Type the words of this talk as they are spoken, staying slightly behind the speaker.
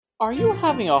Are you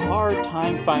having a hard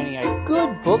time finding a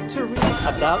good book to read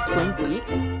about Twin Peaks?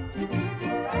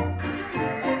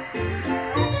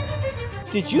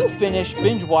 Did you finish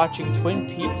binge watching Twin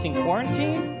Peaks in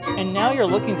quarantine and now you're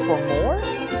looking for more?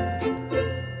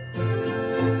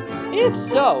 If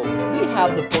so, we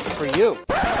have the book for you.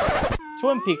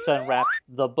 Twin Peaks Unwrapped,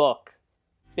 the book.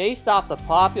 Based off the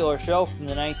popular show from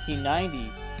the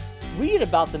 1990s, read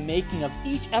about the making of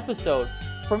each episode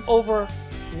from over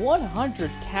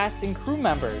 100 cast and crew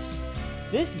members.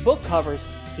 This book covers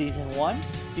Season 1,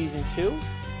 Season 2,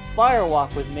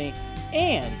 Firewalk with Me,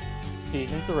 and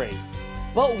Season 3.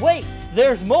 But wait,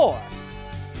 there's more!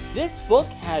 This book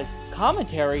has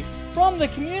commentary from the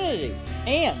community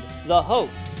and the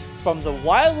hosts from the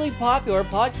wildly popular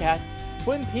podcast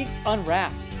Twin Peaks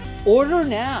Unwrapped. Order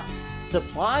now.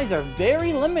 Supplies are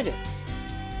very limited.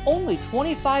 Only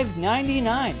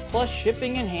 $25.99 plus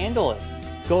shipping and handling.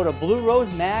 Go to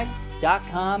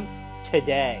BlueRoseMag.com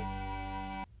today.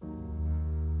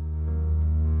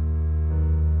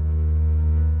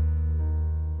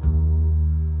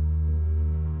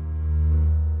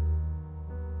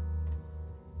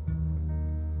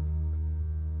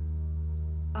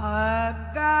 I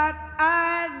got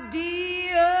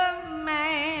idea,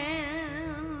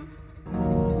 man.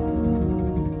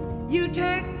 You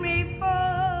take me for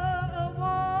a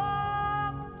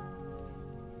walk.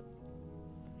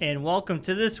 And welcome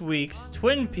to this week's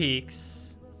Twin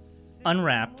Peaks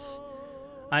Unwrapped.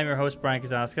 I'm your host, Brian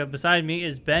Kazaska. Beside me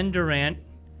is Ben Durant,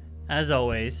 as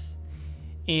always.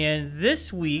 And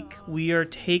this week, we are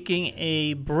taking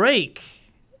a break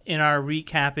in our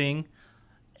recapping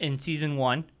in Season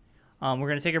 1. We're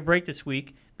going to take a break this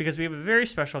week because we have a very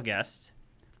special guest.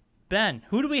 Ben,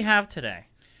 who do we have today?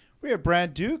 We have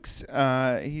Brad Dukes.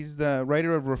 He's the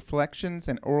writer of Reflections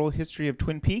and Oral History of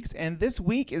Twin Peaks, and this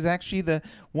week is actually the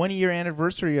one-year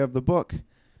anniversary of the book.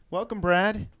 Welcome,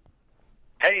 Brad.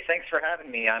 Hey, thanks for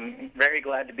having me. I'm very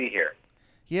glad to be here.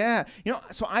 Yeah,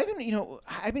 so I've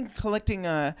been collecting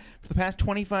for the past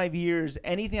 25 years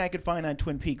anything I could find on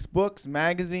Twin Peaks, books,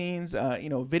 magazines,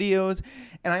 videos,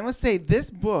 and I must say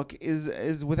this book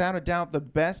is without a doubt the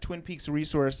best Twin Peaks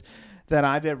resource that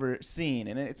I've ever seen,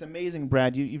 and it's amazing,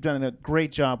 Brad. You've done a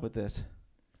great job with this.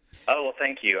 Oh, well,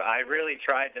 thank you. I really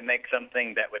tried to make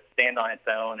something that would stand on its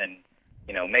own and,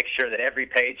 make sure that every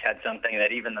page had something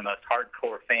that even the most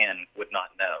hardcore fan would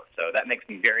not know. So that makes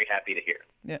me very happy to hear.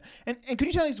 Yeah, and could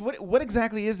you tell us what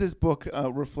exactly is this book,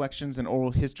 Reflections and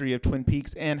Oral History of Twin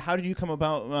Peaks, and how did you come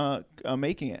about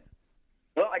making it?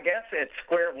 Well, I guess at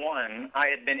square one, I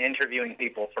had been interviewing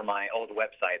people for my old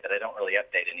website that I don't really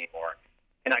update anymore.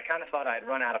 And I kind of thought I'd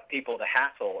run out of people to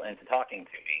hassle into talking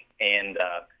to me. And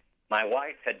my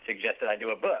wife had suggested I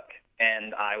do a book.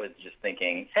 And I was just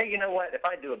thinking, hey, you know what? If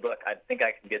I do a book, I think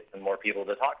I can get some more people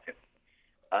to talk to.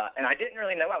 And I didn't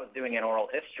really know I was doing an oral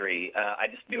history. I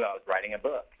just knew I was writing a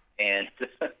book. And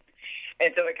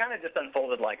and so it kind of just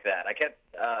unfolded like that. I kept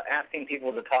asking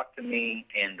people to talk to me.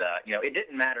 And, it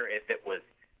didn't matter if it was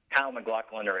Kyle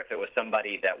MacLachlan or if it was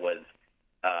somebody that was,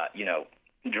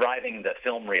 driving the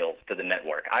film reels to the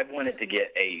network. I wanted to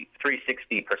get a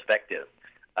 360 perspective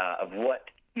of what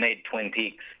made Twin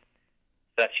Peaks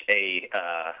such a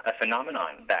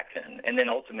phenomenon back then, and then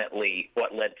ultimately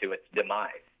what led to its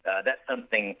demise. That's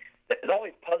something that has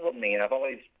always puzzled me, and I've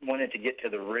always wanted to get to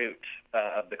the root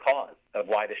of the cause of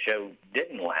why the show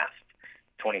didn't last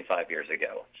 25 years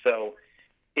ago. So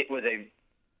it was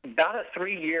about a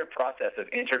 3-year process of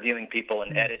interviewing people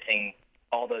and editing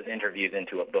all those interviews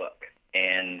into a book.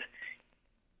 And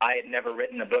I had never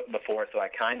written a book before, so I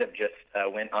kind of just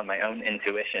went on my own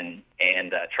intuition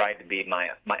and tried to be my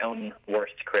own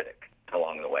worst critic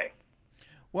along the way.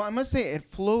 Well, I must say it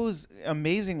flows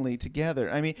amazingly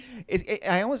together. I mean,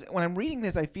 when I'm reading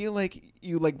this, I feel like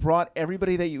you brought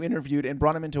everybody that you interviewed and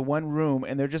brought them into one room,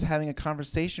 and they're just having a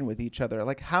conversation with each other.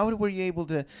 Like, how were you able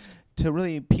to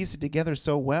really piece it together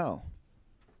so well?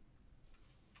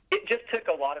 It just took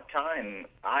a lot of time.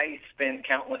 I spent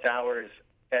countless hours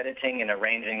editing and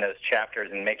arranging those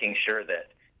chapters and making sure that,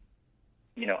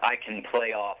 I can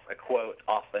play off a quote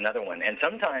off another one. And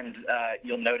sometimes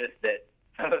you'll notice that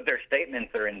some of their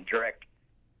statements are in direct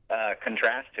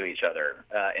contrast to each other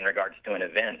in regards to an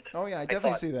event. Oh, yeah, I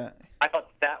definitely see that. I thought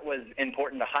that was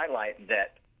important to highlight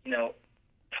that,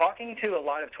 talking to a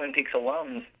lot of Twin Peaks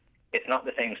alums, it's not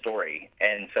the same story.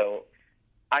 And so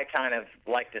I kind of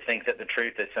like to think that the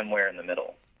truth is somewhere in the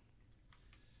middle.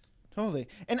 Totally.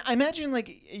 And I imagine,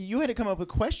 you had to come up with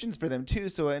questions for them, too.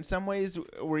 So in some ways,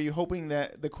 were you hoping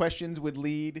that the questions would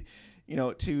lead,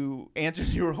 to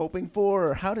answers you were hoping for?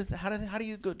 Or how do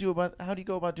you go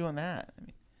about doing that? I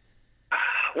mean...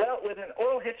 Well, with an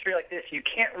oral history like this, you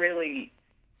can't really.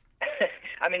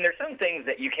 I mean, there's some things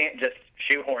that you can't just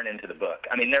shoehorn into the book.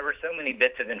 I mean, there were so many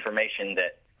bits of information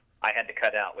that I had to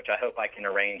cut out, which I hope I can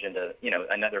arrange into,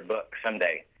 another book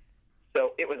someday.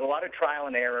 So it was a lot of trial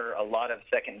and error, a lot of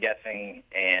second guessing,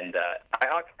 and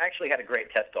I actually had a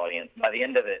great test audience. By the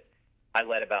end of it, I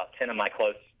let about 10 of my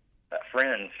close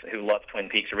friends who love Twin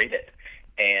Peaks read it,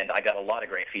 and I got a lot of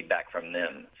great feedback from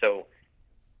them. So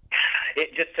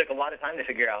it just took a lot of time to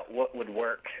figure out what would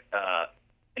work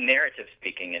narrative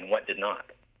speaking and what did not.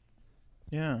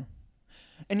 Yeah.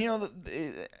 And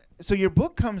so your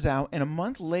book comes out, and a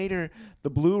month later the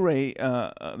Blu-ray,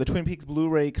 the Twin Peaks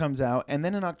Blu-ray comes out, and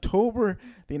then in October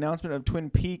the announcement of Twin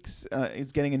Peaks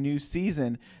is getting a new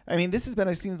season. I mean, this has been,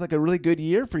 it seems like, a really good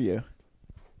year for you.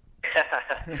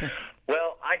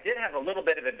 Well, I did have a little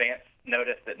bit of advance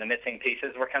notice that the missing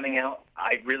pieces were coming out.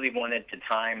 I really wanted to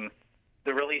time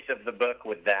the release of the book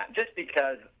with that, just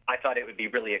because I thought it would be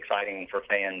really exciting for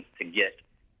fans to get,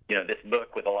 this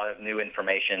book with a lot of new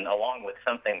information, along with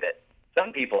something that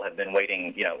some people have been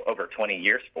waiting, over 20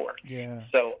 years for. Yeah.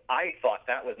 So I thought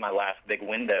that was my last big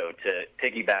window to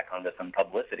piggyback onto some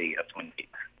publicity of Twin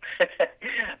Peaks.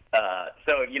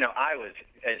 So, I was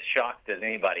as shocked as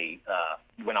anybody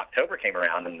when October came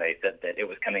around and they said that it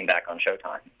was coming back on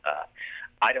Showtime.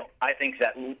 I think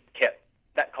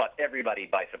that caught everybody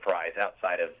by surprise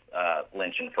outside of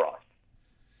Lynch and Frost.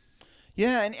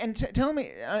 Yeah, and tell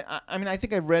me, I mean, I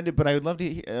think I've read it, but I would love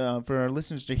to for our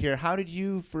listeners to hear, how did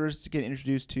you first get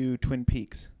introduced to Twin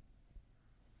Peaks?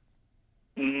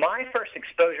 My first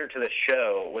exposure to the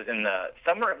show was in the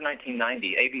summer of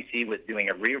 1990. ABC was doing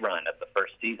a rerun of the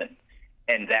first season,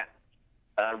 and that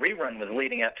rerun was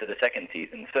leading up to the second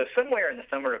season. So somewhere in the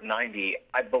summer of 90,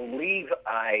 I believe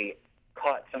I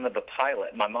caught some of the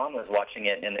pilot. My mom was watching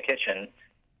it in the kitchen,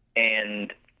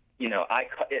 and,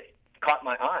 it caught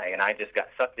my eye, and I just got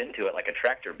sucked into it like a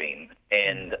tractor beam.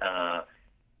 And,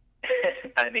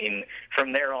 I mean,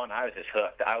 from there on, I was just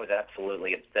hooked. I was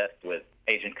absolutely obsessed with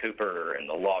Agent Cooper and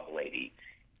the Log Lady.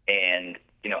 And,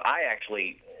 I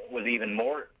actually was even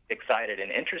more excited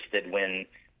and interested when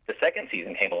the second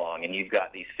season came along, and you've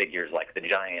got these figures like the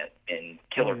Giant and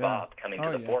Killer Bob coming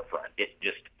to the forefront. It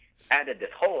just added this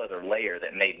whole other layer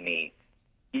that made me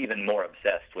even more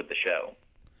obsessed with the show.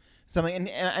 Something,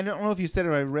 and I don't know if you said it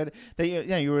or I read it,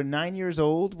 that you were 9 years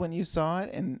old when you saw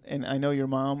it, and I know your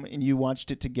mom and you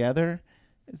watched it together.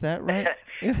 Is that right?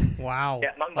 Yeah. Wow.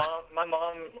 Yeah, my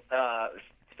mom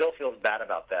still feels bad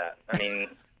about that. I mean,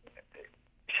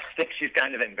 I think she's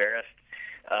kind of embarrassed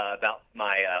about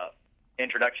my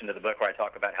introduction to the book, where I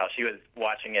talk about how she was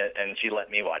watching it and she let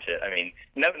me watch it. I mean,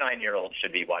 no 9-year-old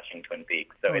should be watching Twin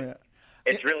Peaks, so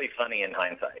it's really funny in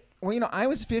hindsight. Well, I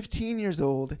was 15 years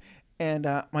old. And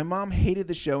my mom hated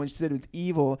the show, and she said it was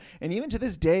evil. And even to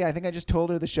this day, I think I just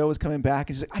told her the show was coming back,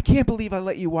 and she's like, I can't believe I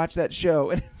let you watch that show.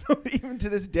 And so even to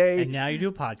this day. And now you do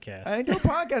a podcast. I do a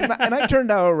podcast, and I turned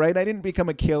out all right. I didn't become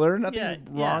a killer. Nothing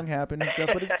wrong happened and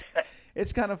stuff. But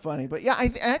it's kind of funny. But yeah, I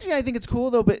think it's cool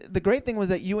though. But the great thing was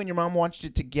that you and your mom watched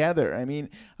it together. I mean,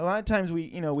 a lot of times we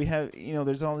have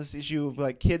there's all this issue of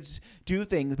like kids do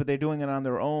things, but they're doing it on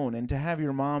their own. And to have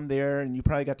your mom there, and you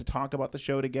probably got to talk about the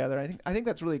show together. I think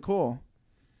that's really cool.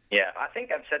 Yeah, I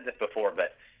think I've said this before,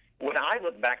 but when I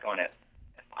look back on it,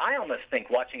 I almost think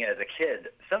watching it as a kid,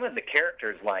 some of the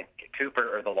characters like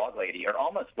Cooper or the Log Lady are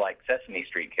almost like Sesame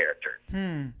Street characters.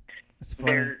 That's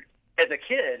funny. As a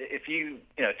kid, if you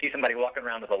see somebody walking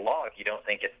around with a log, you don't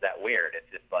think it's that weird.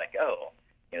 It's just like, oh,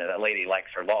 that lady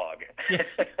likes her log.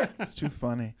 It's too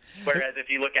funny. Whereas if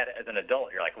you look at it as an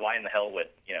adult, you're like, why in the hell would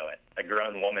a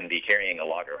grown woman be carrying a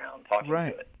log around, talking to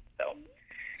it? So.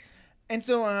 And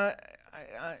so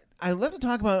I love to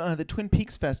talk about the Twin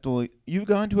Peaks Festival. You've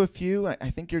gone to a few. I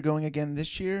think you're going again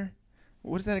this year.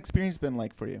 What has that experience been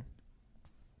like for you?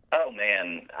 Oh,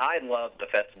 man, I love the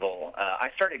festival. I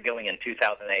started going in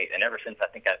 2008, and ever since, I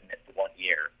think I've missed 1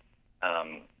 year.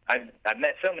 I've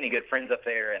met so many good friends up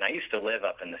there, and I used to live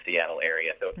up in the Seattle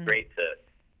area, so it's great to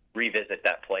revisit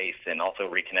that place and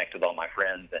also reconnect with all my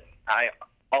friends. And I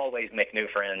always make new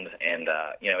friends, and,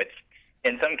 it's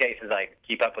in some cases I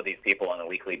keep up with these people on a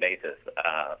weekly basis,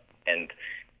 and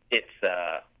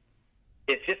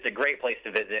it's just a great place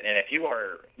to visit. And if you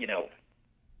are,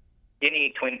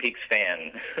 any Twin Peaks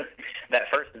fan, that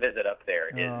first visit up there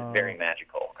is very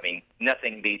magical. I mean,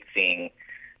 nothing beats seeing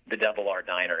the Double R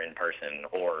Diner in person,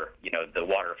 or the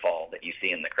waterfall that you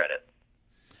see in the credits.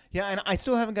 Yeah, and I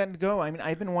still haven't gotten to go. I mean,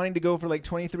 I've been wanting to go for like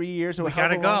 23 years. So we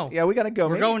gotta go. Yeah, we gotta go.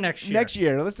 We're going next year. Next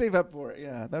year. Let's save up for it.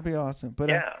 Yeah, that'd be awesome. But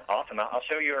yeah, awesome. I'll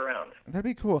show you around. That'd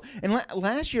be cool. And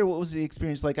last year, what was the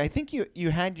experience like? I think you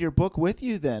had your book with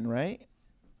you then, right?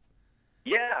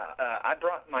 Yeah, I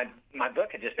brought my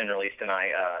book had just been released, and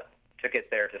I took it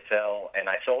there to sell, and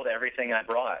I sold everything I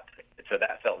brought. So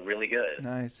that felt really good.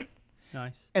 Nice.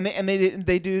 Nice. And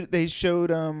they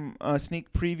showed a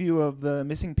sneak preview of the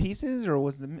missing pieces, or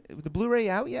was the Blu-ray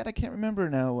out yet? I can't remember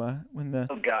now when the.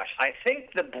 Oh gosh, I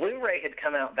think the Blu-ray had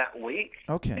come out that week.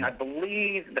 Okay. And I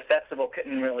believe the festival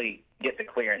couldn't really get the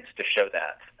clearance to show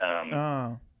that.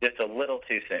 Oh. Just a little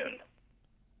too soon.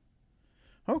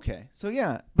 Okay, so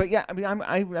yeah, but yeah, I mean,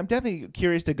 I'm definitely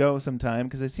curious to go sometime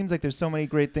because it seems like there's so many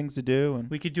great things to do, and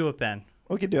We could do it, Ben.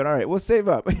 we can do it. All right, we'll save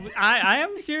up. I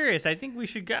am serious. I think we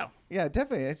should go. Yeah,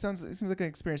 definitely. It seems like an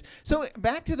experience. So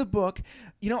back to the book,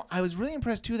 I was really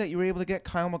impressed too that you were able to get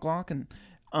Kyle MacLachlan,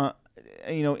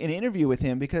 in an interview with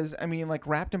him because I mean, like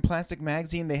Wrapped in Plastic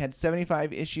magazine, they had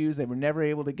 75 issues. They were never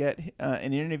able to get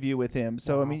an interview with him.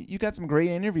 So Wow. I mean, you got some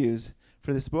great interviews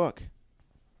for this book.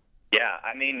 Yeah,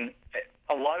 I mean,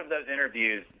 a lot of those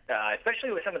interviews,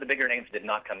 especially with some of the bigger names, did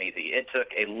not come easy. It took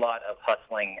a lot of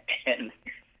hustling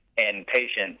and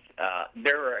patience.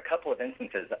 There were a couple of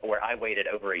instances where I waited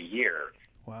over a year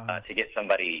Wow. to get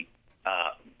somebody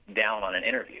down on an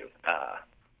interview.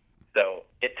 So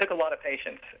it took a lot of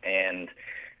patience, and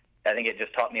I think it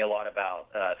just taught me a lot about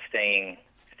staying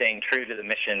true to the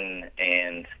mission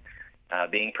and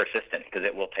being persistent because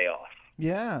it will pay off.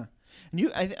 Yeah,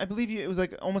 and I believe it was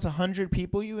like almost 100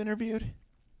 people you interviewed.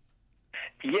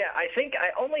 Yeah, I think I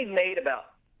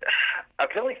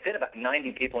could only fit about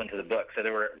 90 people into the book, so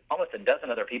there were almost a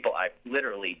dozen other people I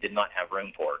literally did not have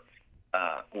room for,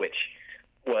 which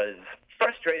was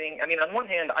frustrating. I mean, on one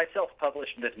hand, I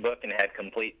self-published this book and had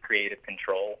complete creative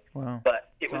control, Wow.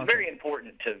 but it That's was awesome. very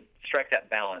important to strike that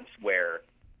balance where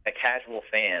a casual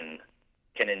fan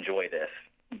can enjoy this,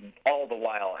 all the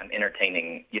while I'm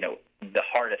entertaining, the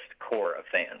hardest core of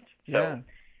fans. Yeah. So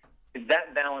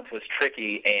that balance was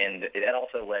tricky, and it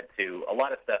also led to a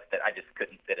lot of stuff that I just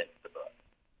couldn't fit into the book.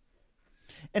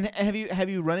 And have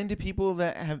you run into people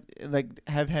that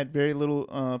have had very little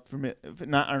are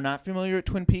not familiar with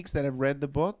Twin Peaks that have read the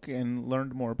book and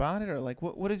learned more about it, or like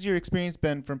what has your experience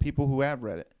been from people who have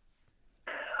read it?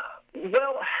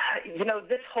 Well,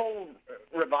 this whole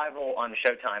revival on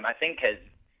Showtime, I think, has,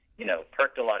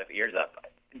 perked a lot of ears up.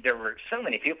 There were so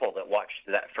many people that watched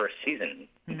that first season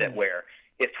that where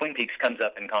if Twin Peaks comes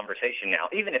up in conversation now,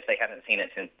 even if they haven't seen it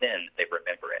since then, they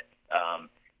remember it.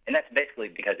 And that's basically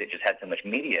because it just had so much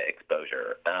media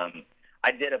exposure.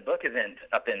 I did a book event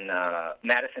up in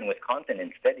Madison, Wisconsin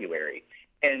in February,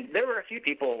 and there were a few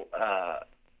people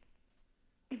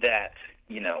that,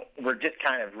 were just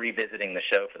kind of revisiting the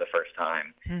show for the first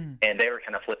time. And they were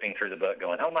kind of flipping through the book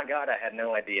going, oh, my God, I had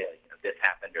no idea this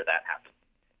happened or that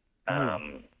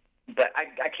happened. But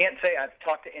I can't say I've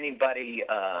talked to anybody,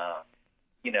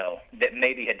 that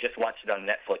maybe had just watched it on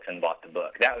Netflix and bought the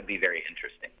book. That would be very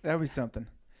interesting. That would be something.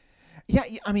 Yeah,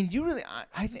 I mean, you really.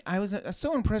 I think I was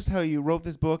so impressed how you wrote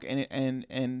this book, and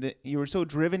that you were so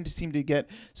driven to seem to get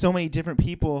so many different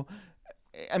people.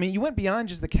 I mean, you went beyond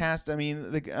just the cast. I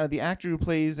mean, the actor who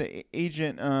plays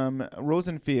Agent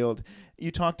Rosenfield.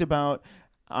 You talked about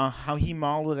how he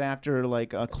modeled after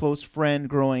like a close friend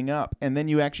growing up, and then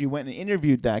you actually went and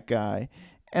interviewed that guy.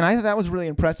 And I thought that was really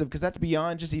impressive because that's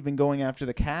beyond just even going after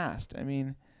the cast. I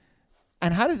mean,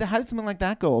 and how did something like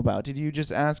that go about? Did you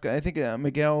just ask? I think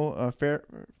Miguel Ferrer.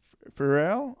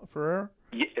 Miguel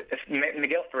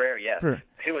Ferrer, yes,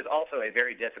 who was also a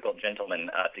very difficult gentleman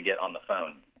to get on the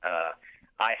phone.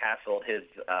 I hassled his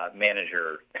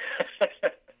manager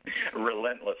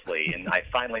relentlessly, and I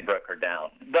finally broke her down.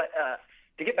 But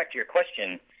to get back to your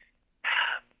question,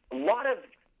 a lot of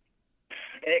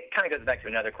it kind of goes back to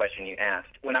another question you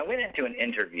asked. When I went into an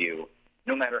interview,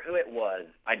 no matter who it was,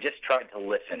 I just tried to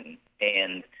listen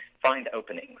and find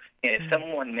openings. And if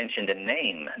someone mentioned a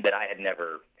name that I had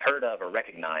never heard of or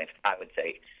recognized, I would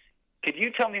say, could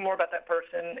you tell me more about that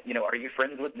person? Are you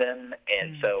friends with them?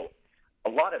 And so a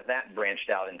lot of that branched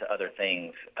out into other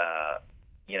things.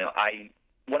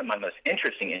 One of my most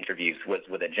interesting interviews was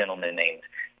with a gentleman named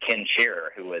Ken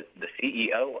Shearer, who was the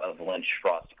CEO of Lynch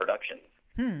Frost Productions.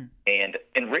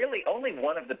 And really only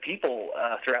one of the people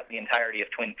throughout the entirety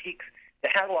of Twin Peaks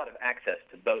that had a lot of access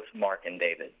to both Mark and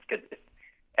David. Because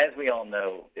as we all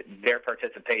know, their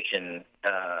participation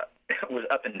was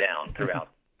up and down throughout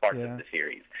parts of the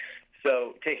series.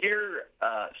 So to hear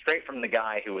straight from the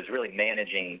guy who was really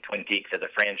managing Twin Peaks as a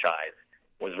franchise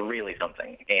was really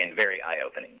something and very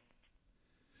eye-opening.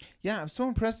 Yeah, I'm so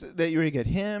impressed that you were able to get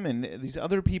him and these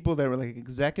other people that were like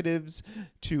executives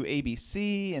to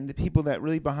ABC and the people that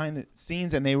really behind the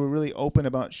scenes, and they were really open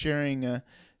about sharing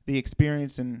the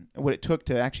experience and what it took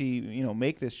to actually,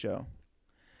 make this show.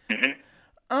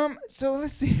 So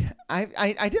let's see. I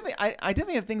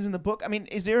definitely have things in the book. I mean,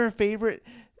 is there a favorite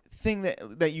thing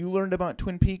that you learned about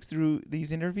Twin Peaks through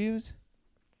these interviews?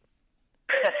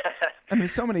 I mean,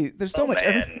 there's so much.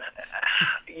 Man.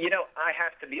 I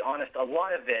have to be honest. A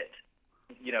lot of it,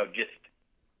 just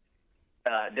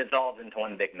dissolves into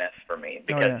one big mess for me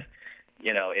because,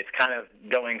 it's kind of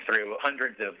going through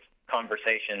hundreds of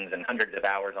conversations and hundreds of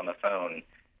hours on the phone.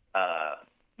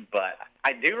 But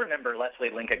I do remember Leslie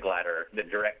Linka-Glatter, the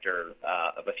director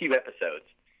of a few episodes.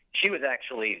 She was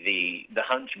actually the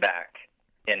hunchback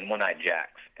in One-Eyed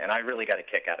Jacks, and I really got a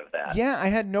kick out of that. Yeah, I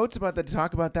had notes about that to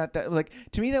talk about that. That like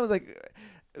to me that was like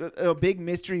a big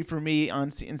mystery for me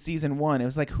in season 1. It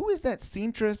was like, who is that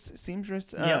seamstress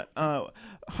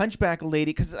hunchback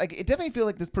lady? Because like it definitely feel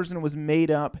like this person was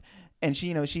made up. And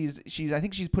she, she's I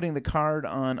think she's putting the card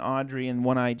on Audrey and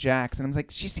One-Eyed Jacks, and I was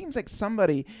like, she seems like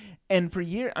somebody. And for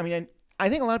years, I mean, I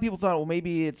think a lot of people thought, well,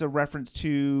 maybe it's a reference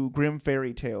to Grimm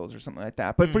fairy tales or something like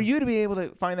that. But for you to be able to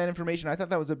find that information, I thought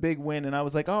that was a big win. And I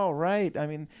was like, oh, right. I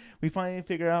mean, we finally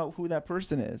figure out who that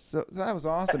person is. So that was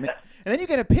awesome. And then you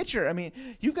get a picture. I mean,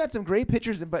 you've got some great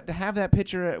pictures, but to have that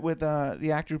picture with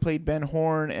the actor who played Ben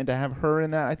Horne and to have her in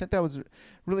that, I think that was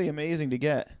really amazing to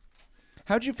get.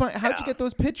 How'd you get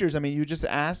those pictures? I mean, you just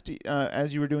asked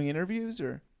as you were doing interviews,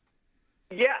 or?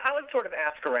 Yeah, I would sort of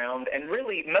ask around, and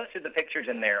really most of the pictures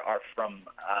in there are from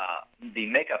the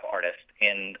makeup artist,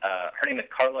 and her name is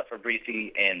Carla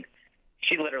Fabrici, and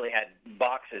she literally had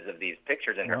boxes of these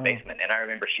pictures in her basement, and I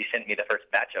remember she sent me the first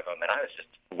batch of them, and I was just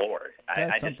floored.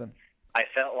 I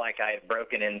felt like I had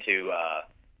broken into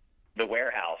the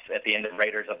warehouse at the end of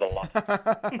Raiders of the Lost.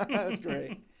 That's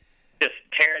great. Just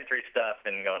tearing through stuff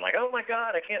and going like, oh my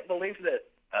God, I can't believe that.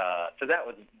 So that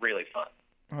was really fun.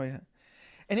 Oh yeah.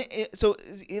 And so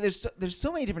there's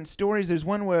so many different stories. There's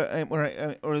one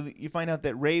where you find out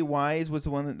that Ray Wise was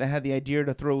the one that had the idea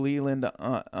to throw Leland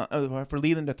for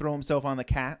Leland to throw himself on the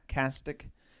casket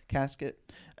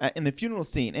in the funeral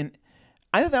scene, and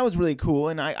I thought that was really cool.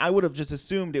 And I would have just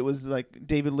assumed it was like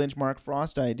David Lynch, Mark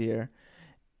Frost idea.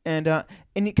 And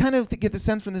you kind of get the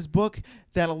sense from this book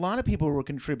that a lot of people were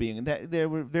contributing, that they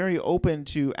were very open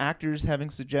to actors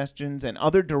having suggestions and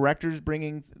other directors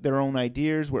bringing their own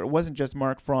ideas, where it wasn't just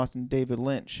Mark Frost and David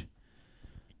Lynch.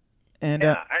 And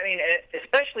I mean,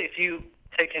 especially if you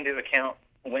take into account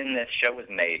when this show was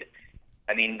made.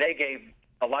 I mean, they gave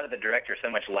a lot of the directors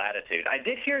so much latitude. I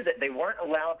did hear that they weren't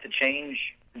allowed to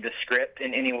change the script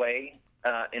in any way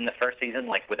in the first season,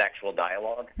 like with actual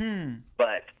dialogue.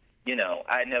 But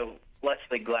I know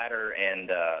Leslie Glatter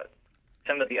and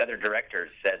some of the other directors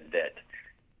said that,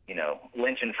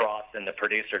 Lynch and Frost and the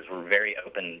producers were very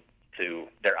open to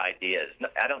their ideas.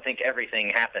 I don't think everything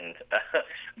happened,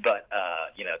 but,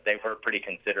 they were pretty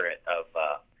considerate of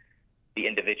the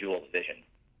individual's vision.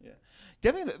 Yeah,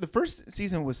 definitely the first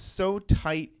season was so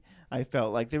tight. I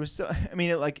felt like there was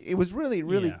it was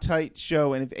really tight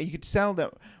show, and you could tell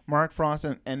that Mark Frost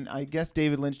and I guess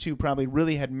David Lynch too probably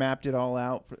really had mapped it all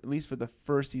out at least for the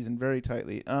first season very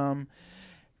tightly. I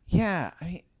have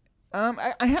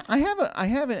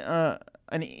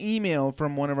an email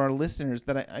from one of our listeners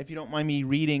that if you don't mind me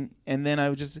reading, and then I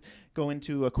would just go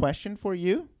into a question for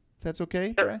you. If that's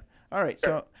okay, sure. Brad? All right.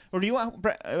 So, or do you want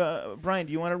Brian?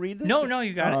 Do you want to read this? No,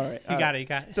 you got it. All right, you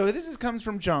got it. So this comes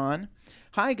from John.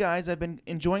 Hi guys, I've been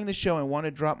enjoying the show and want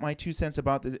to drop my 2 cents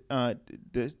about the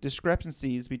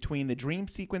discrepancies between the dream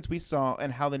sequence we saw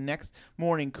and how the next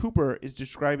morning Cooper is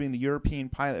describing the European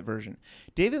pilot version.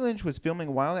 David Lynch was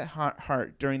filming Wild at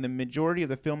Heart during the majority of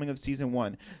the filming of season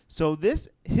 1. So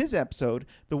his episode,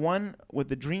 the one with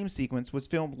the dream sequence, was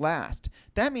filmed last.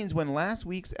 That means when last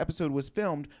week's episode was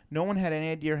filmed, no one had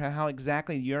any idea how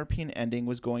exactly the European ending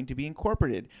was going to be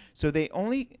incorporated. So the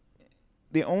only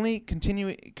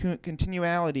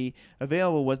continuality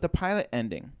available was the pilot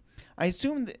ending. I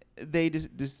assume they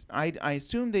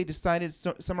decided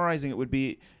summarizing it would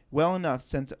be well enough,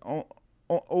 since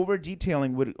over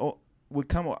detailing would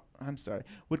come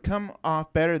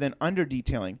off better than under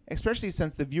detailing, especially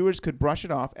since the viewers could brush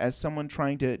it off as someone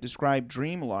trying to describe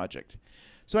dream logic.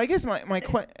 So I guess my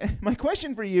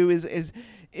question for you is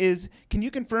can you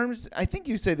confirm? I think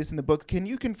you said this in the book. Can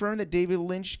you confirm that David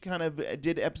Lynch kind of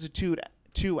did episode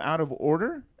 2 out of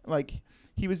order? Like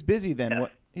he was busy then. Yes.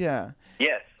 What? Yeah.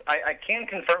 Yes, I can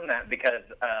confirm that because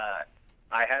I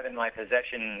have in my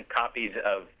possession copies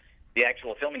of the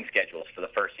actual filming schedules for the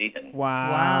first season.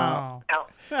 Wow. How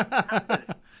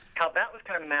that was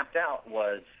kind of mapped out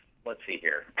was, let's see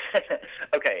here.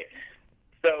 Okay,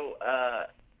 so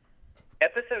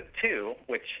episode 2,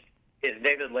 which is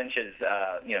David Lynch's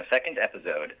second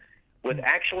episode, was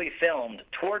actually filmed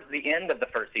towards the end of the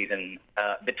first season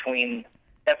between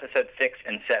episode 6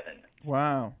 and 7.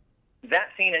 Wow. That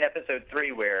scene in episode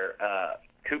 3 where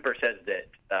Cooper says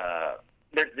that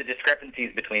there's the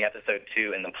discrepancies between episode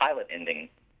 2 and the pilot ending,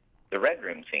 the Red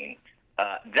Room scene,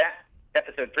 that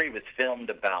episode 3 was filmed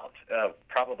about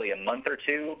probably a month or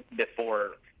two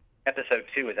before episode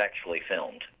 2 was actually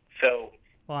filmed. So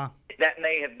Wow. that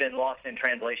may have been lost in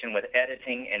translation with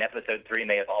editing, and episode 3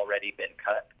 may have already been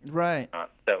cut. Right.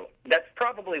 So that's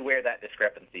probably where that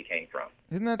discrepancy came from.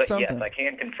 Isn't that But something? yes, I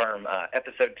can confirm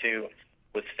episode 2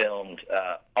 was filmed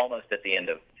almost at the end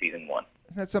of season 1.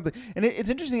 That's something. And it's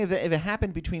interesting if it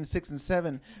happened between 6 and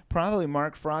 7, probably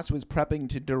Mark Frost was prepping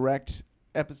to direct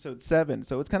episode 7.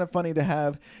 So it's kind of funny to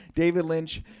have David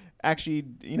Lynch actually,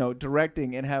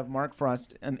 directing and have Mark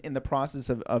Frost in the process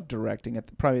of directing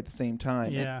probably at the same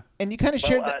time. Yeah. And you kind of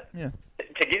shared that. Yeah.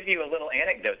 To give you a little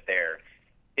anecdote there,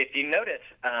 if you notice,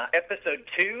 episode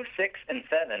 2, 6, and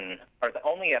 7 are the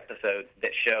only episodes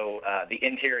that show the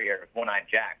interior of One-Eyed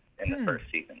Jack in the first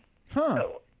season. Huh.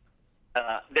 So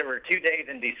there were 2 days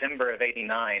in December of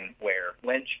 '89 where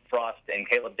Lynch, Frost, and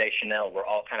Caleb Deschanel were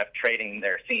all kind of trading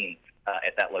their scenes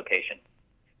at that location.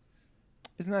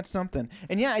 Isn't that something?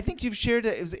 And yeah, I think you've shared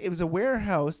that it was a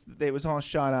warehouse that it was all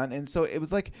shot on, and so it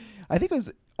was like, I think it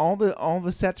was all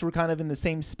the sets were kind of in the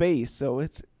same space. So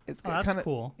it's that's kind of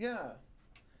cool. Yeah,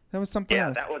 that was something Yeah,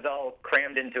 else. that was all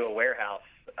crammed into a warehouse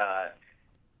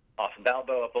off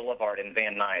Balboa Boulevard in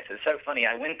Van Nuys. It's so funny.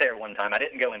 I went there one time. I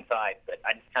didn't go inside, but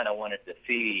I just kind of wanted to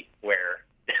see where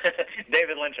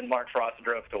David Lynch and Mark Frost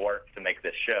drove to work to make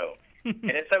this show.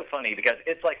 And it's so funny because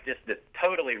it's like just this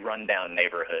totally rundown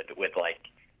neighborhood with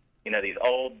these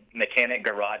old mechanic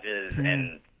garages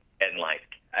and like,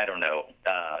 I don't know,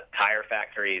 tire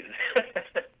factories.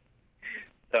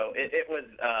 So it was,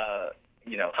 a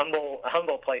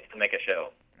humble place to make a show.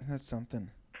 That's something.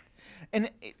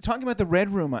 And talking about the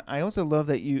Red Room, I also love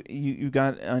that you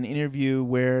got an interview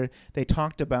where they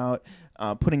talked about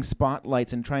putting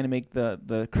spotlights and trying to make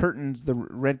the curtains, the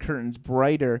red curtains,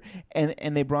 brighter.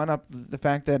 And they brought up the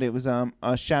fact that it was a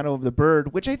shadow of the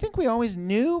bird, which I think we always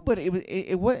knew, but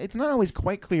it's not always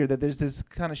quite clear that there's this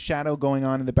kind of shadow going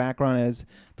on in the background as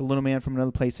the little man from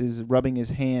another place is rubbing his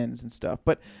hands and stuff.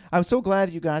 But I'm so glad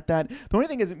you got that. The only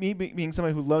thing is, me being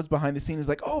somebody who loves behind the scenes is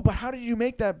like, oh, but how did you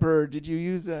make that bird? Did you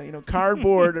use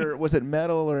cardboard or was it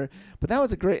metal? But that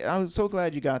was I was so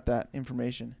glad you got that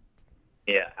information.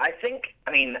 Yeah,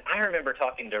 I remember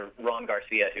talking to Ron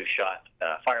Garcia, who shot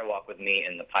Firewalk with me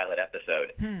in the pilot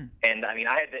episode. And,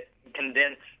 I had to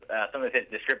condense some of his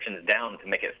descriptions down to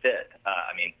make it fit.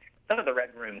 Some of the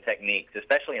Red Room techniques,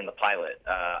 especially in the pilot,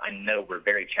 I know were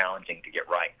very challenging to get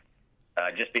right.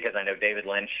 Just because I know David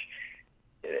Lynch,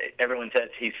 everyone says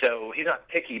he's not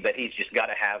picky, but he's just got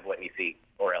to have what he sees,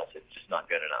 or else it's just not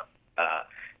good enough.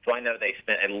 So I know they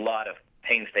spent a lot of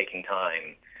painstaking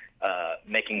time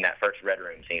making that first Red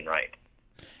Room scene right.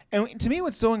 And to me,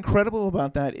 what's so incredible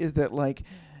about that is that, like,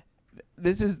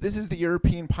 this is the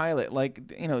European pilot. Like,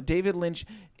 David Lynch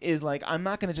is like, I'm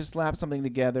not going to just slap something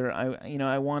together.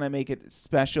 I want to make it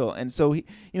special. And so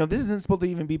this isn't supposed to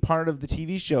even be part of the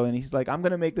TV show. And he's like, I'm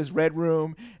going to make this Red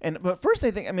Room. But first,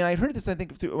 I heard this. I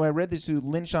read this through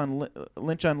Lynch on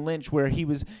Lynch, where he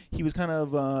was kind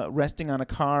of resting on a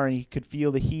car and he could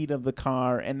feel the heat of the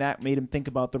car, and that made him think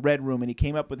about the Red Room, and he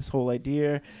came up with this whole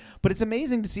idea. But it's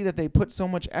amazing to see that they put so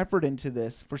much effort into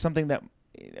this for something that,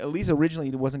 at least originally,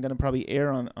 it wasn't going to probably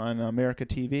air on America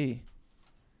TV.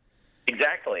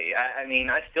 Exactly.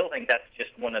 I still think that's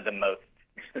just one of the most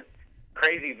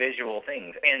crazy visual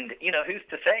things. And, who's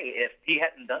to say if he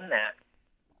hadn't done that,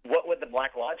 what would the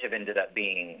Black Lodge have ended up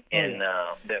being in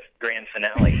the grand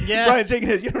finale? Yeah. Brian shaking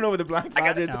his. You don't know what the Black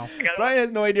Lodge is. Brian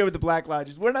has no idea what the Black Lodge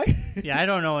is. We're not. Yeah, I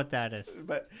don't know what that is.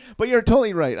 But you're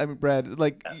totally right. Brad.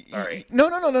 Like, sorry. No.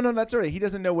 That's all right. He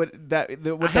doesn't know what that. What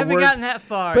I the haven't words, gotten that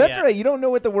far. But that's yet. all right. You don't know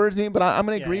what the words mean. But I'm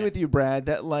going to agree Yeah. with you, Brad.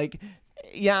 That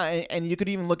and you could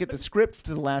even look at the script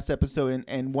to the last episode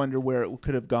and wonder where it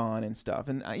could have gone and stuff.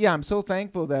 And I'm so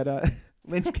thankful that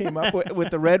Lynch came up with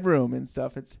the Red Room and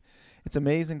stuff. It's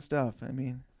amazing stuff.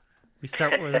 We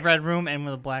start with the Red Room and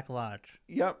with the Black Lodge.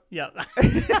 Yep. Yep.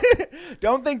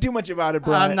 Don't think too much about it,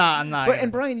 Brian. I'm not.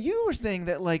 And Brian, you were saying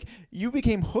that you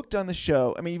became hooked on the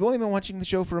show. You've only been watching the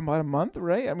show for about a month,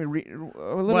 right? A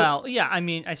little. Well, yeah.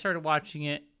 I started watching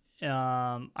it.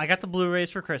 I got the Blu-rays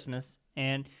for Christmas,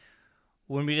 and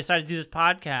when we decided to do this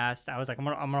podcast, I was like, I'm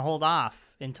gonna hold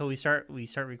off until we start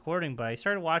recording. But I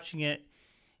started watching it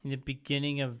in the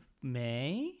beginning of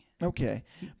May. Okay.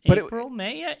 But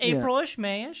April-ish,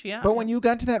 May-ish, yeah. But when you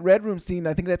got to that Red Room scene,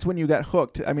 I think that's when you got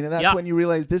hooked. That's when you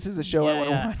realized this is a show I want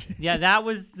to watch. Yeah, that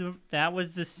was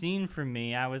the scene for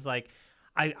me. I was like,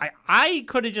 I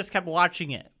could have just kept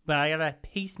watching it, but I gotta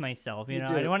pace myself. You know, I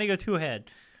did. don't want to go too ahead.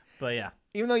 But yeah,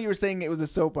 Even though you were saying it was a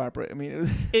soap opera, I mean, it was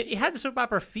it had the soap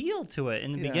opera feel to it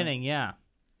in the Yeah. beginning. Yeah,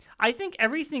 I think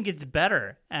everything gets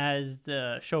better as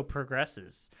the show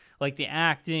progresses, like the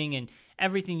acting and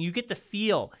everything. You get the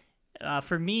feel.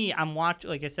 For me, I'm watching.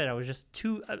 Like I said, I was just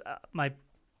too. My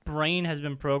brain has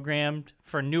been programmed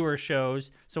for newer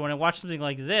shows, so when I watch something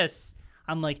like this,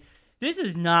 I'm like, this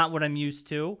is not what I'm used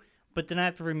to. But then I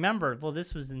have to remember, well,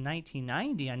 this was in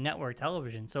 1990 on network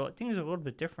television, so things are a little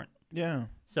bit different. yeah.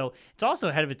 So it's also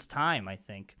ahead of its time, I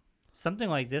think. Something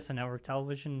like this on network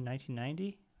television in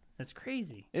 1990, that's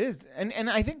crazy. It is, and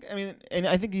I think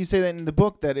I think you say that in the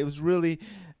book that it was really,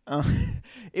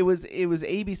 it was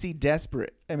ABC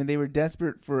desperate. I mean, they were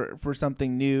desperate for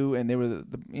something new, and they were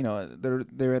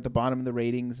they're at the bottom of the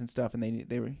ratings and stuff, and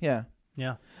they were Yeah.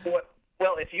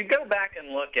 Well, if you go back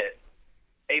and look at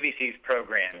ABC's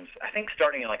programs, I think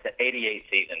starting in like the '88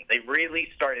 season, they really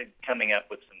started coming up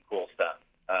with some cool stuff.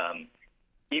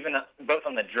 Even both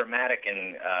on the dramatic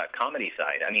and comedy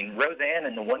side. I mean, Roseanne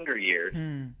and the Wonder Years,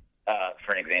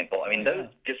 for an example. I mean, those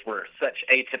just were such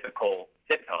atypical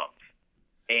sitcoms,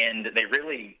 and they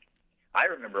really. I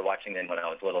remember watching them when I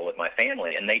was little with my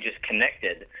family, and they just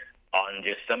connected on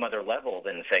just some other level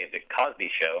than, say, the Cosby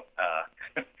Show.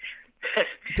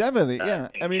 definitely, yeah.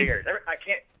 and I mean, Cheers. I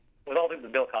can't, with all the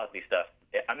Bill Cosby stuff,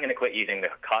 I'm going to quit using the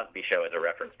Cosby Show as a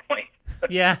reference point.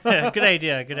 Yeah, good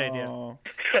idea. Good idea. oh,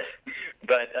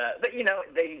 but you know,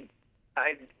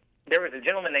 there was a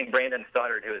gentleman named Brandon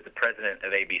Stoddard who was the president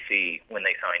of ABC when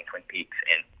they signed Twin Peaks,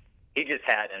 and he just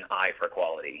had an eye for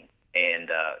quality.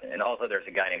 And also there's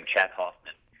a guy named Chad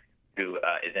Hoffman who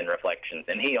is in Reflections,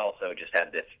 and he also just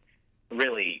had this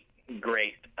really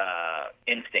great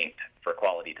instinct for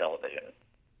quality television.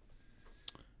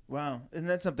 wow, isn't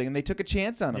that something? And they took a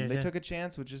chance on him. Yeah, They yeah. took a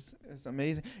chance, which is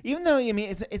amazing. Even though, I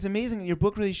mean, it's amazing that your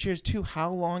book really shares too how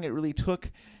long it really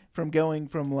took from going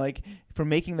from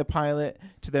making the pilot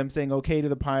to them saying okay to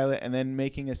the pilot and then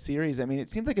making a series. I mean, it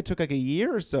seems like it took like a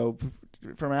year or so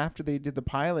from after they did the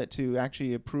pilot to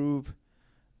actually approve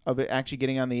of it actually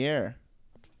getting on the air.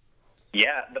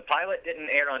 Yeah, the pilot didn't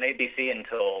air on ABC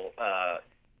until I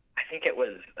think it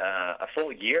was a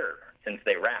full year since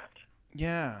they wrapped.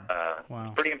 Yeah.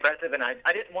 Wow. Pretty impressive, and I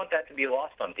didn't want that to be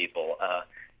lost on people.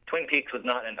 Twin Peaks was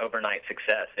not an overnight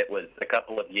success. It was a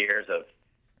couple of years of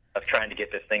trying to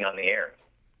get this thing on the air.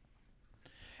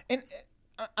 And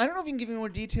I don't know if you can give me more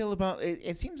detail about it.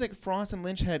 It seems like Frost and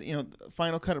Lynch had,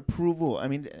 final cut approval. I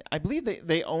mean, I believe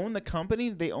they own the company.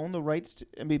 They own the rights to,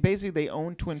 I mean, basically they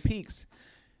own Twin Peaks.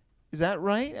 Is that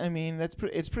right? I mean, it's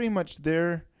pretty much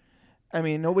their. I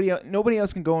mean, nobody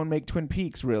else can go and make Twin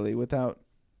Peaks really without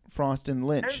Frost and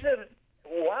Lynch.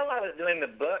 While I was doing the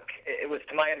book, it was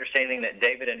to my understanding that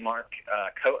David and Mark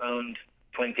co-owned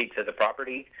Twin Peaks as a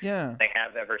property. Yeah. They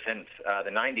have ever since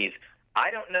the 90s. I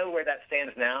don't know where that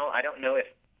stands now. I don't know if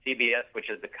CBS, which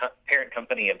is the parent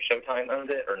company of Showtime, owns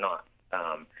it or not.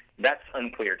 That's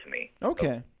unclear to me.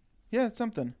 Okay. Yeah, it's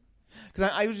something.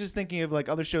 Because I was just thinking of like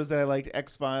other shows that I liked,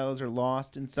 X-Files or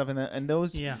Lost and stuff, and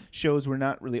those shows were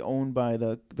not really owned by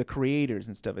the creators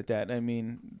and stuff like that. I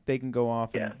mean, they can go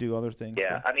off and do other things.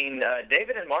 Yeah, I mean,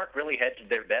 David and Mark really hedged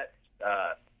their bets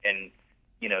and,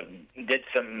 did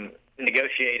some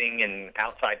negotiating and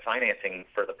outside financing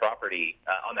for the property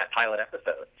on that pilot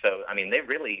episode. So, I mean, they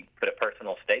really put a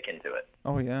personal stake into it.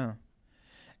 Oh, yeah.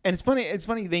 And it's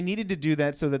funny. They needed to do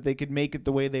that so that they could make it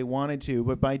the way they wanted to.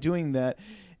 But by doing that,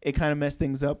 it kind of messed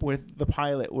things up with the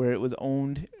pilot, where it was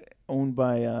owned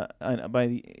by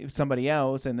somebody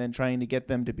else, and then trying to get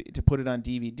them to put it on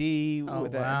DVD. Oh,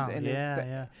 with that. wow. And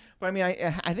Yeah. But I mean,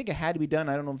 I think it had to be done.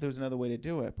 I don't know if there was another way to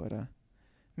do it, but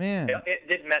man, It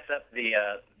did mess up the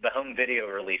home video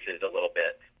releases a little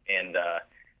bit, and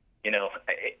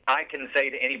I can say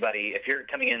to anybody, if you're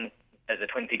coming in as a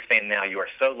Twin Peaks fan now, you are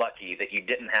so lucky that you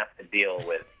didn't have to deal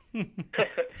with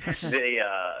the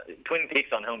Twin Peaks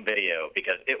on home video,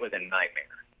 because it was a nightmare.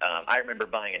 I remember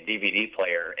buying a DVD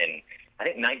player in, I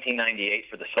think, 1998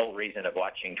 for the sole reason of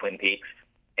watching Twin Peaks,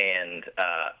 and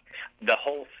the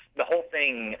whole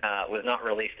thing was not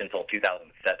released until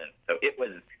 2007. So it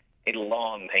was a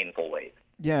long, painful wait.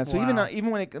 Yeah, so Wow. even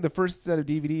when the first set of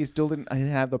DVDs still didn't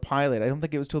have the pilot. I don't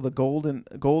think it was till the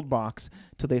gold box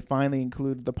till they finally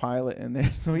included the pilot in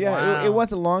there. So yeah, Wow. it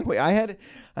was a long way. I had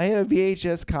a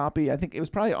VHS copy. I think it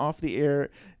was probably off the air.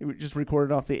 It was just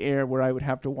recorded off the air where I would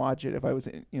have to watch it if I was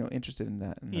interested in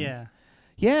that. And, Yeah.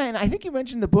 Yeah, and I think you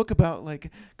mentioned the book about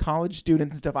like college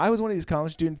students and stuff. I was one of these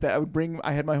college students that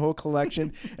I had my whole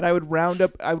collection, and I would round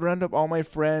up all my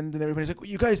friends, and everybody's like, well,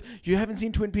 "You guys, you haven't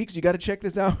seen Twin Peaks? You got to check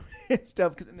this out," and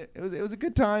stuff. 'Cause it was a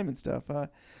good time and stuff.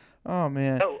 Oh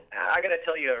man. Oh, I got to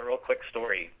tell you a real quick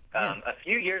story. A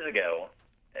few years ago,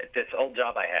 at this old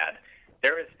job I had,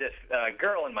 there was this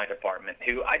girl in my department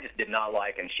who I just did not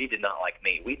like, and she did not like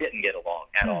me. We didn't get along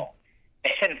at all.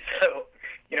 And so,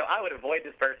 I would avoid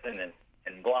this person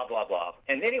and blah, blah, blah.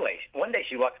 And anyway, one day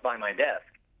she walks by my desk,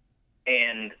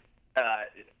 and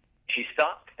she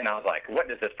stopped, and I was like, what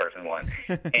does this person want?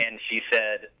 And she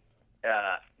said,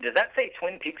 does that say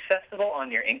Twin Peaks Festival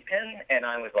on your ink pen? And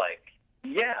I was like,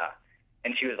 yeah.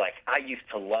 And she was like, I used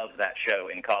to love that show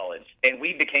in college. And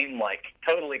we became, like,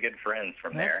 totally good friends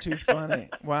from there. That's too funny.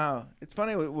 Wow. It's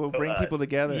funny. We'll bring people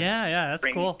together. Yeah, that's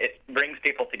cool. It brings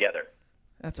people together.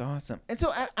 That's awesome. And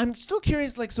so I'm still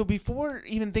curious, like, so before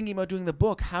even thinking about doing the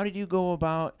book, how did you go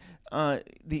about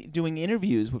doing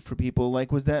interviews for people?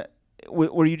 Like,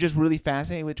 were you just really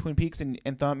fascinated with Twin Peaks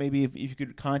and thought maybe if you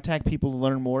could contact people to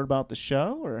learn more about the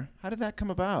show? Or how did that come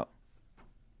about?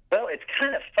 Well, it's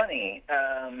kind of funny.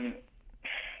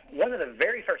 One of the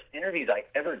very first interviews I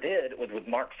ever did was with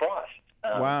Mark Frost.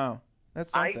 Wow.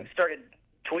 That's something. I started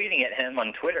tweeting at him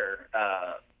on Twitter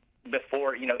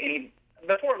before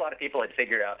a lot of people had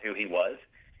figured out who he was,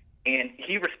 and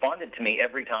he responded to me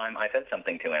every time I said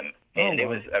something to him, and it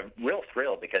was a real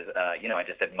thrill because I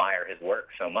just admire his work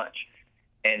so much,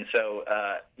 and so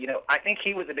I think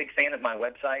he was a big fan of my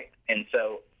website, and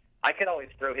so I could always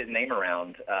throw his name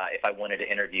around if I wanted to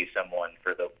interview someone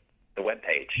for the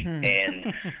webpage,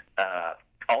 and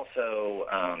also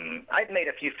I've made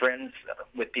a few friends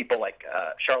with people like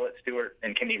Charlotte Stewart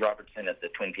and Kimmy Robertson at the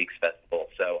Twin Peaks Festival,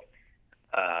 so.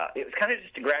 It was kind of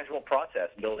just a gradual process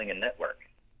building a network.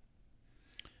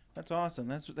 That's awesome.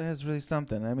 That's really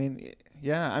something. I mean,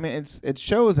 yeah. I mean, it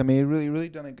shows. I mean, you really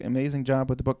done an amazing job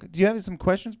with the book. Do you have some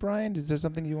questions, Brian? Is there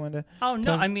something you want to? Oh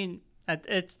no, I mean,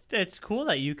 it's cool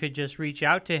that you could just reach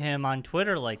out to him on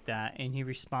Twitter like that, and he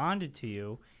responded to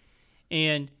you,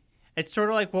 and it's sort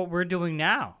of like what we're doing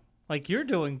now. Like you're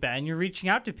doing, Ben. You're reaching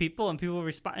out to people, and people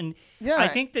respond. And yeah, I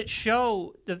think that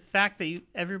the fact that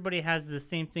everybody has the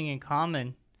same thing in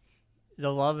common, the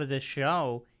love of this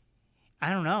show. I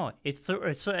don't know. It's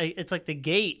like the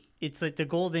gate. It's like the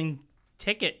golden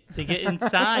ticket to get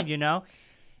inside,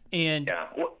 And yeah.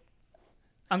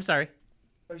 I'm sorry.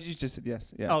 You just said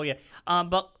yes. Yeah. Oh yeah.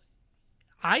 But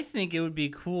I think it would be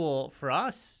cool for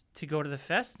us to go to the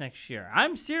fest next year.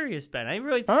 I'm serious, Ben. I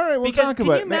really. All right, we'll talk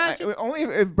about it. Only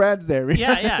if Brad's there.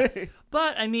 Yeah.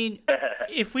 But I mean,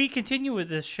 if we continue with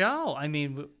this show, I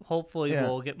mean, hopefully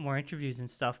we'll get more interviews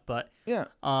and stuff. But yeah.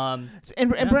 And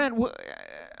Brad, what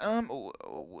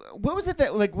was it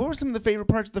that like? What were some of the favorite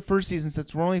parts of the first season?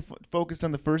 Since we're only focused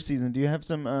on the first season, do you have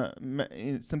some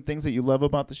things that you love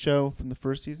about the show from the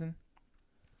first season?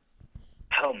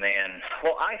 Oh, man.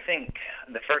 Well, I think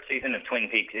the first season of Twin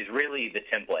Peaks is really the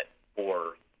template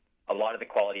for a lot of the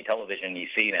quality television you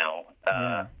see now.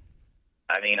 I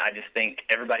mean, I just think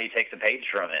everybody takes a page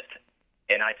from it.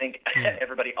 And I think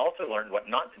everybody also learned what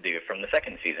not to do from the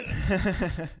second season.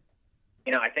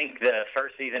 I think the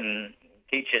first season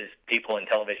teaches people in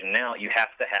television now you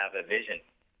have to have a vision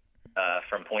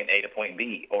from point A to point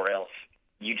B, or else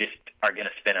you just are going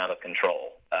to spin out of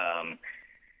control.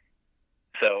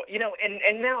 So,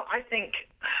 and now I think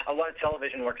a lot of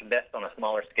television works best on a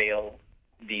smaller scale.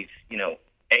 These,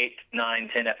 8, 9,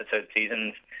 10 episode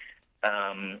seasons.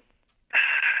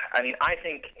 I mean, I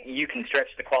think you can stretch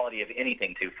the quality of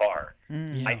anything too far.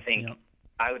 I think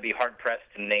I would be hard-pressed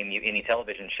to name you any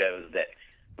television shows that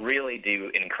really do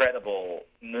incredible,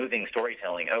 moving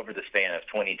storytelling over the span of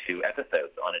 22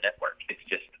 episodes on a network.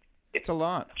 It's a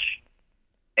lot.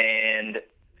 And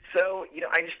so,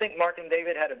 I just think Mark and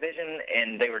David had a vision,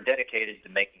 and they were dedicated to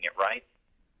making it right.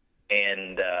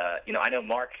 And, I know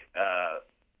Mark,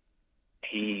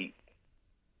 he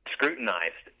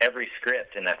scrutinized every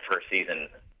script in that first season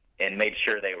and made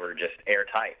sure they were just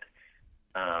airtight.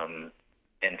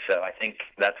 And so I think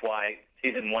that's why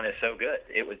season 1 is so good.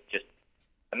 It was just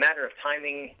a matter of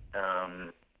timing,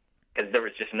 because there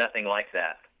was just nothing like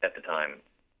that at the time.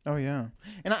 Oh yeah,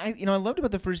 and I loved about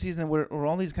the first season where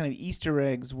all these kind of Easter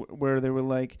eggs where there were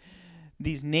like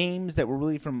these names that were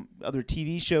really from other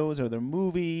TV shows or other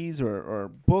movies or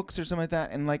books or something like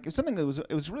that, and like it was something that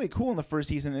was really cool in the first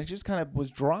season. And it just kind of was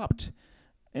dropped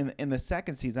in the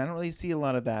second season. I don't really see a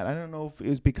lot of that. I don't know if it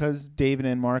was because David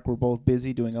and Mark were both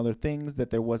busy doing other things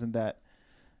that there wasn't that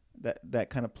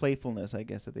kind of playfulness, I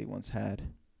guess, that they once had.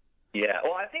 Yeah,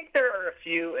 well, I think there are a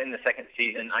few in the second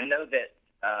season. I know that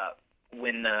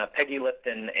when Peggy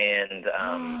Lipton and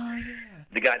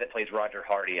the guy that plays Roger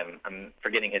Hardy, I'm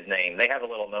forgetting his name, they have a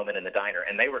little moment in the diner,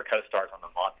 and they were co-stars on the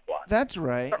Mod Squad. That's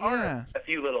right. There Yeah. are a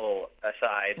few little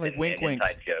asides Like and wink winks.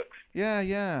 inside jokes. Yeah,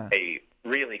 yeah. Pay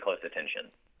really close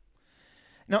attention.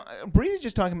 Now, Breeze is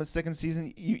just talking about the second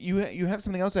season. You have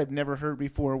something else I've never heard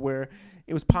before, where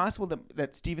it was possible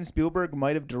that Steven Spielberg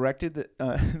might have directed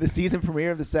the season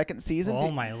premiere of the second season. Oh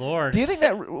my lord! Do you think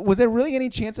was there really any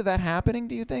chance of that happening?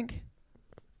 Do you think?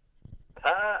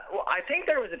 Well, I think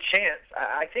there was a chance.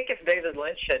 I think if David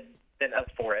Lynch had been up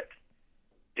for it,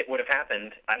 it would have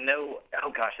happened. I know.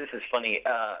 Oh gosh, this is funny.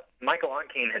 Michael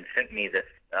Onkeen had sent me this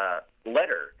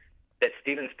letter that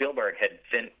Steven Spielberg had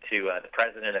sent to the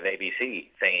president of ABC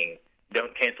saying,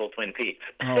 "Don't cancel Twin Peaks."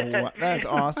 Oh, wow. That's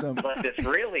awesome. But this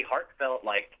really heartfelt,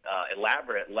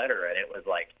 elaborate letter, and it was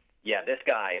like, yeah, this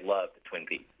guy loved Twin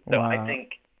Peaks. So Wow. I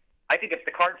think if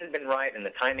the cards had been right and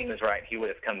the timing was right, he would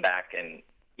have come back and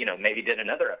maybe did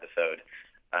another episode.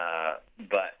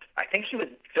 But I think he was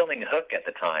filming Hook at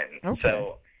the time. Okay.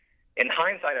 So in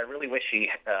hindsight, I really wish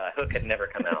Hook had never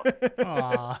come out.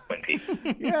 Aw. Twin Peaks.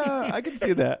 Yeah, I can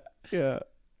see that. Yeah.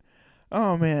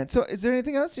 Oh man. So, is there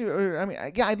anything else?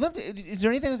 I'd love to. Is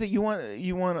there anything else that you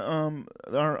want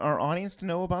our audience to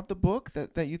know about the book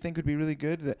that you think would be really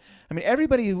good?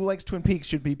 Everybody who likes Twin Peaks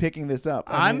should be picking this up.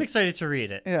 I'm excited to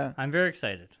read it. Yeah. I'm very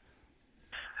excited.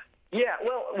 Yeah,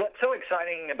 well, what's so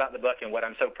exciting about the book and what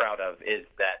I'm so proud of is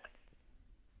that,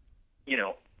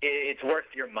 it's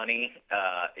worth your money.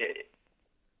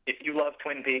 If you love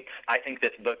Twin Peaks, I think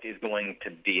this book is going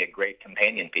to be a great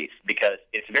companion piece because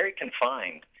it's very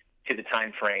confined to the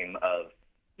time frame of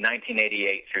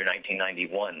 1988 through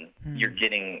 1991. You're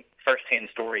getting firsthand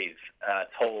stories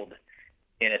told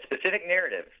in a specific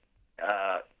narrative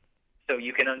so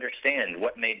you can understand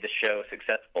what made the show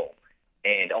successful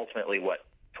and ultimately what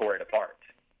tore it apart.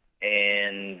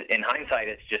 And in hindsight,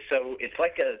 it's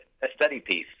like a study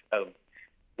piece of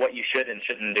what you should and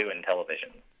shouldn't do in television.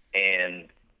 And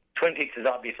Twin Peaks is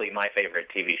obviously my favorite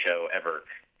TV show ever.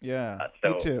 Yeah,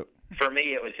 so me too. For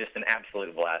me, it was just an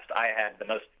absolute blast. I had the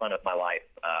most fun of my life,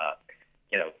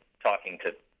 talking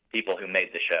to people who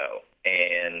made the show.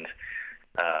 And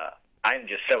I'm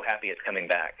just so happy it's coming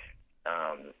back.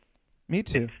 Me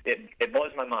too. It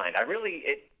blows my mind.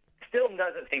 It still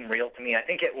doesn't seem real to me. I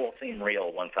think it will seem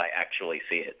real once I actually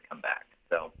see it come back.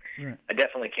 So Right. I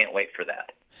definitely can't wait for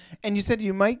that. And you said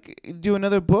you might do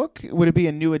another book. Would it be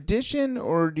a new edition,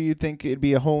 or do you think it'd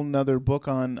be a whole nother book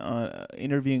on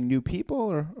interviewing new people,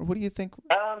 or what do you think?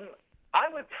 I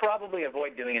would probably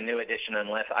avoid doing a new edition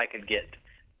unless I could get,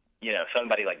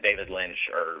 somebody like David Lynch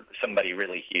or somebody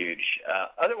really huge.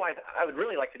 Otherwise, I would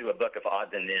really like to do a book of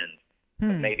odds and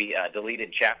ends, maybe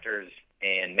deleted chapters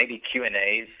and maybe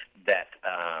Q&As that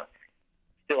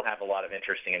still have a lot of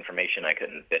interesting information I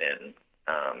couldn't fit in.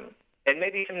 And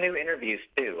maybe some new interviews,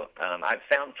 too. I've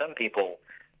found some people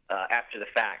after the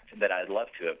fact that I'd love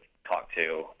to have talked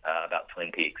to about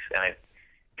Twin Peaks. And I've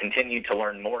continued to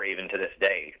learn more even to this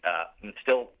day. I'm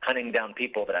still hunting down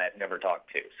people that I have never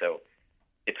talked to. So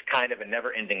it's kind of a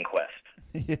never-ending quest.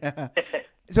 Yeah.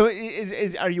 So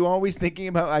are you always thinking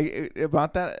about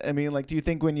that? Do you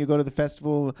think when you go to the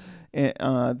festival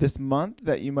this month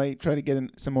that you might try to get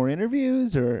some more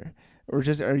interviews, or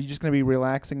just are you just going to be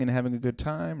relaxing and having a good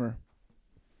time, or?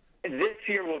 This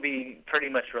year will be pretty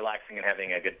much relaxing and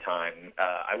having a good time.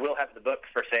 I will have the book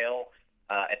for sale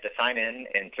at the sign-in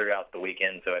and throughout the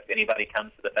weekend. So if anybody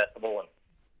comes to the festival and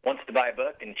wants to buy a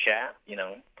book and chat,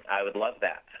 I would love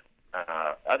that.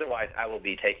 Otherwise, I will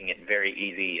be taking it very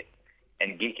easy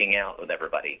and geeking out with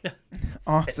everybody.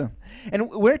 Awesome.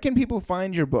 And where can people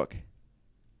find your book?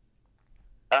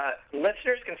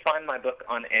 Listeners can find my book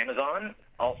on Amazon.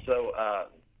 Also,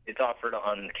 it's offered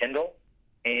on Kindle.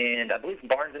 And I believe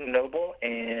Barnes & Noble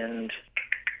and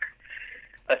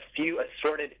a few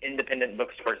assorted independent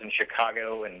bookstores in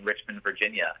Chicago and Richmond,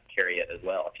 Virginia carry it as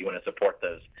well if you want to support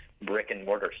those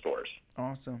brick-and-mortar stores.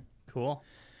 Awesome. Cool.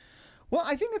 Well,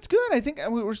 I think it's good. I think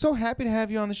we're so happy to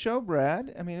have you on the show,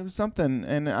 Brad. It was something,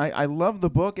 and I love the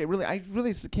book. I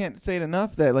really can't say it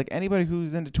enough that anybody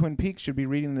who's into Twin Peaks should be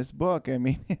reading this book.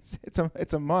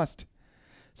 It's a must.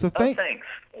 So thanks.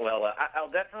 Well, I'll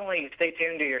definitely stay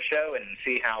tuned to your show and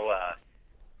see how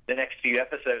the next few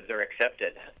episodes are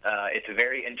accepted. It's a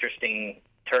very interesting,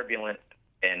 turbulent,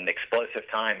 and explosive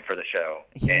time for the show.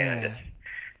 Yeah. And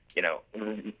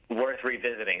it's, worth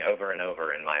revisiting over and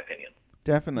over, in my opinion.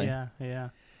 Definitely. Yeah.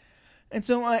 And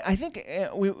so I think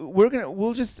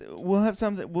we'll have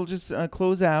some that we'll just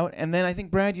close out, and then I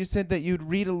think Brad, you said that you'd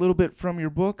read a little bit from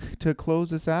your book to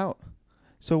close us out.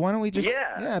 So why don't we just?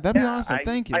 Yeah, that'd be awesome.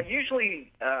 Thank you. I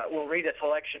usually will read a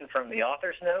selection from the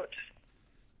author's notes,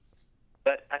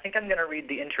 but I think I'm going to read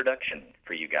the introduction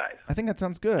for you guys. I think that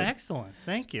sounds good. Excellent.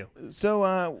 Thank you.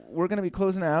 So we're going to be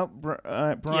closing out,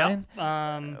 Brian.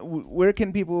 Yep. Where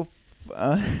can people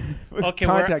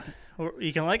contact?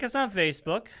 You can like us on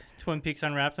Facebook, Twin Peaks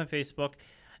Unwrapped on Facebook,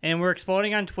 and we're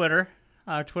exploding on Twitter.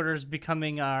 Twitter is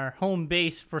becoming our home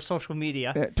base for social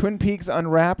media. Twin Peaks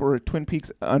Unwrap or Twin Peaks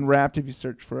Unwrapped if you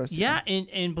search for us. Yeah,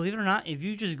 and believe it or not, if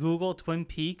you just Google Twin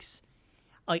Peaks,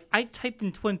 like I typed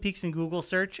in Twin Peaks in Google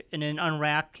search, and then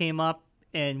Unwrapped came up,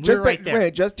 and we're right there.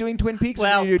 Wait, just doing Twin Peaks?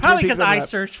 Well, probably because I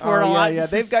searched for it a lot. Yeah,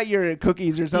 they've got your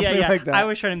cookies or something like that. I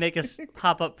was trying to make us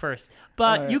pop up first.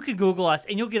 But you can Google us,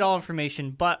 and you'll get all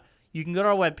information. But you can go to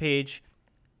our webpage,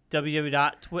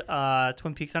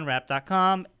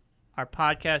 www.twinpeaksunwrapped.com. Our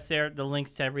podcast there, the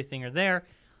links to everything are there.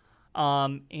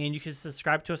 And you can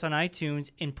subscribe to us on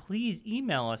iTunes, and please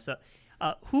email us.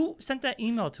 Who sent that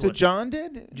email to us? So John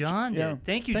did? John did. Yeah.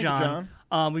 Thank you, John.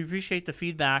 We appreciate the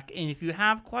feedback. And if you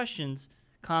have questions,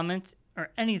 comments,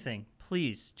 or anything,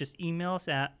 please just email us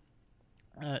at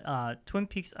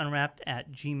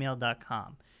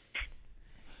twinpeaksunwrapped@gmail.com.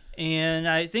 And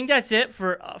I think that's it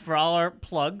for all our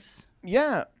plugs.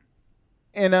 Yeah.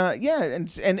 And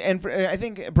and for, I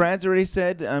think Brad's already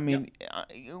said. I mean,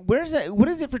 where is that? What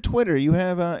is it for Twitter? You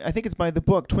have, I think it's by the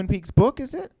book, Twin Peaks Book.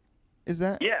 Is it? Is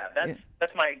that? Yeah,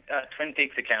 that's my Twin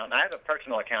Peaks account. I have a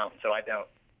personal account, so I don't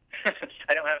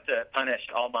I don't have to punish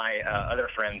all my other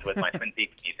friends with my Twin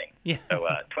Peaks musing. Yeah. So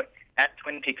at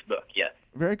Twin Peaks Book, yes.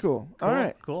 Very cool. All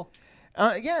right. Cool.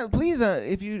 Yeah, please,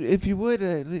 if you would,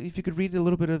 if you could read a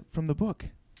little bit from the book.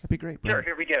 That'd be great. Sure,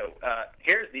 here we go.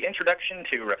 Here's the introduction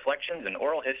to Reflections and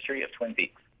Oral History of Twin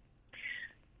Peaks.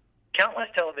 Countless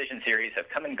television series have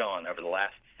come and gone over the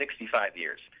last 65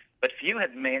 years, but few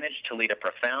have managed to lead a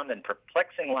profound and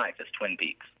perplexing life as Twin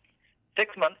Peaks.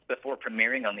 6 months before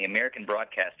premiering on the American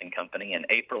Broadcasting Company in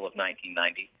April of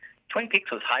 1990, Twin Peaks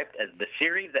was hyped as the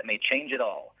series that may change it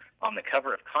all on the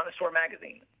cover of Connoisseur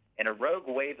magazine, and a rogue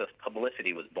wave of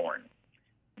publicity was born.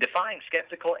 Defying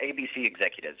skeptical ABC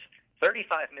executives,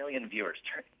 35 million viewers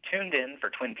tuned in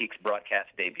for Twin Peaks' broadcast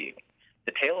debut,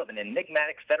 the tale of an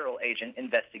enigmatic federal agent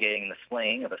investigating the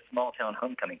slaying of a small-town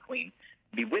homecoming queen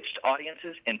bewitched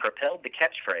audiences and propelled the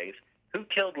catchphrase, "Who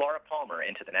killed Laura Palmer?"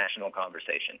 into the national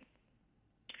conversation.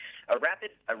 A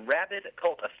rabid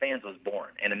cult of fans was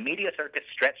born, and a media circus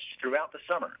stretched throughout the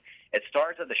summer as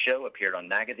stars of the show appeared on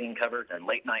magazine covers and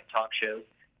late-night talk shows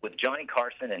with Johnny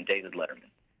Carson and David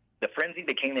Letterman. The frenzy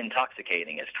became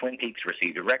intoxicating as Twin Peaks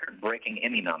received record-breaking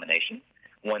Emmy nominations,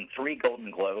 won 3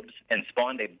 Golden Globes, and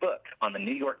spawned a book on the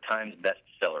New York Times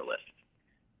bestseller list.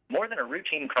 More than a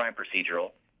routine crime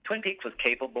procedural, Twin Peaks was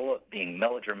capable of being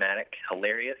melodramatic,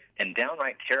 hilarious, and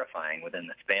downright terrifying within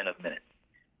the span of minutes.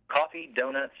 Coffee,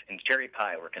 donuts, and cherry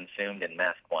pie were consumed in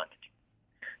mass quantity.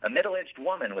 A middle-aged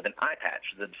woman with an eye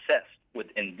patch was obsessed with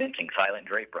inventing silent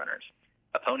drape runners.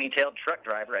 A ponytailed truck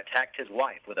driver attacked his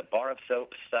wife with a bar of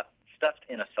soap stuffed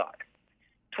in a sock.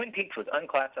 Twin Peaks was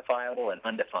unclassifiable and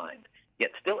undefined,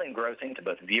 yet still engrossing to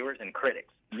both viewers and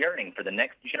critics, yearning for the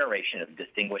next generation of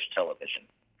distinguished television.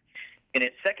 In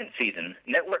its second season,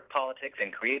 network politics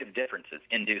and creative differences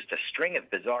induced a string of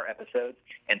bizarre episodes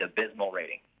and abysmal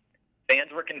ratings.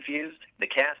 Fans were confused, the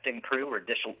cast and crew were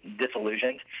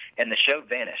disillusioned, and the show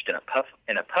vanished in a puff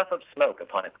of smoke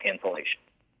upon its cancellation.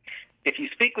 If you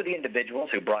speak with the individuals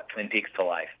who brought Twin Peaks to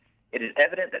life, it is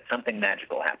evident that something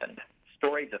magical happened.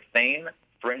 Stories of fame,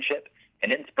 friendship,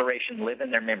 and inspiration live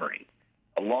in their memories,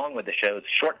 along with the show's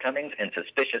shortcomings and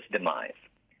suspicious demise.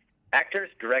 Actors,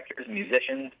 directors,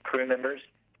 musicians, crew members,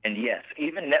 and yes,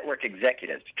 even network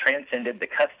executives transcended the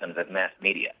customs of mass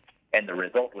media, and the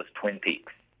result was Twin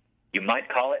Peaks. You might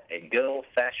call it a good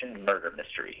old-fashioned murder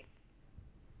mystery.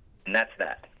 And that's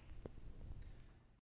that.